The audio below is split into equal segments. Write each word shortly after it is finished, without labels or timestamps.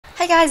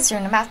Hi guys, it's your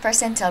math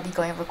person. Today I'll be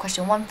going over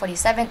question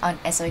 147 on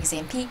SOA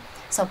exam P.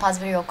 So pause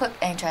the video real quick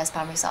and try to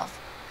spam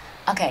yourself.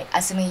 Okay,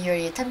 assuming you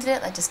already attempted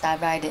it, let's just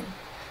dive right in.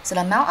 So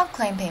the amount of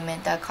claim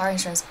payment that a car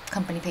insurance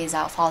company pays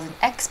out follows an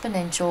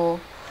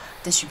exponential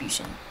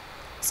distribution.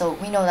 So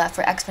we know that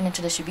for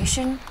exponential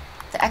distribution,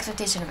 the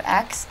expectation of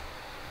x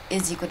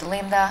is equal to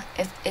lambda.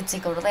 If it's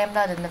equal to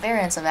lambda, then the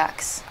variance of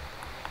x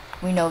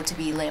we know to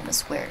be lambda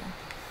squared.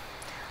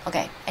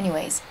 Okay,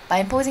 anyways, by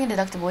imposing a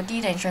deductible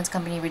D, the insurance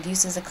company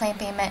reduces the claim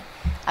payment.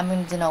 I'm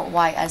going to denote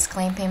Y as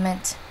claim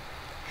payment.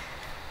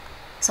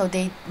 So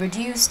they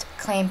reduced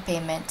claim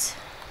payment,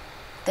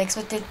 the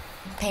expected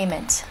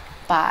payment,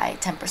 by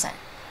 10%.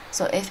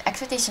 So if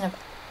expectation of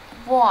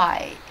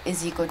Y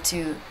is equal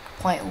to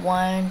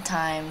 0.1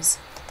 times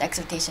the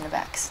expectation of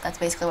X, that's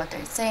basically what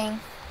they're saying.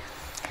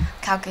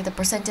 Calculate the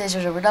percentage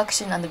of the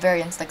reduction on the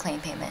variance of the claim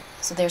payment.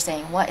 So they're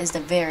saying, what is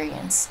the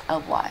variance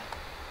of Y?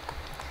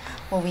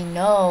 Well, we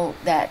know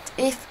that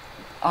if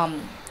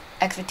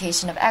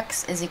expectation of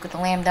x is equal to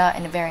lambda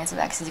and the variance of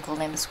x is equal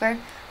to lambda squared,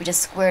 we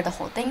just square the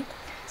whole thing.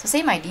 So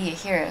same idea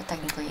here,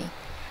 technically.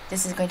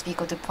 This is going to be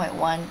equal to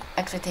 0.1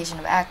 expectation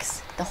of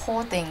x, the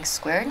whole thing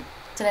squared.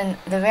 So then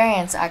the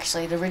variance,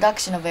 actually, the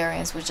reduction of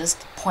variance was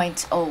just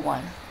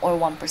 0.01 or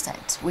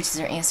 1%, which is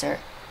your answer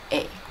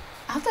A.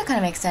 I hope that kind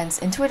of makes sense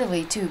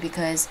intuitively too,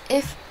 because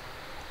if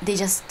they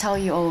just tell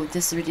you, oh,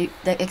 this the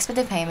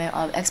expected payment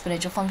of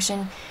exponential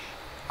function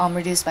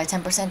reduced by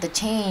 10%, the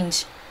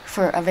change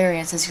for a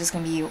variance is just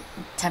going to be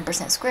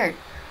 10% squared.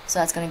 So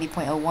that's going to be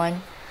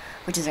 0.01,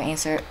 which is our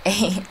answer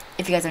A.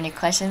 If you guys have any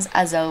questions,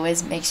 as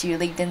always, make sure you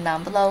leave them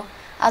down below.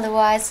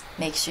 Otherwise,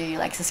 make sure you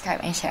like, subscribe,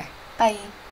 and share. Bye!